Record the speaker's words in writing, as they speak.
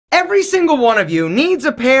Every single one of you needs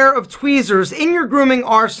a pair of tweezers in your grooming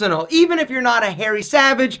arsenal, even if you're not a hairy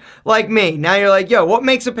savage like me. Now you're like, yo, what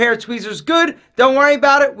makes a pair of tweezers good? Don't worry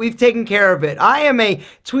about it. We've taken care of it. I am a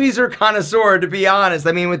tweezer connoisseur, to be honest.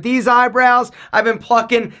 I mean, with these eyebrows, I've been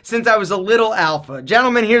plucking since I was a little alpha.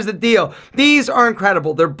 Gentlemen, here's the deal. These are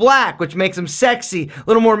incredible. They're black, which makes them sexy, a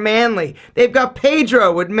little more manly. They've got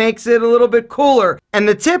Pedro, which makes it a little bit cooler. And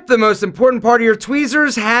the tip, the most important part of your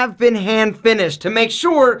tweezers, have been hand finished to make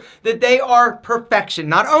sure that they are perfection.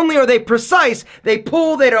 Not only are they precise, they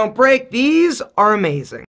pull, they don't break. These are amazing.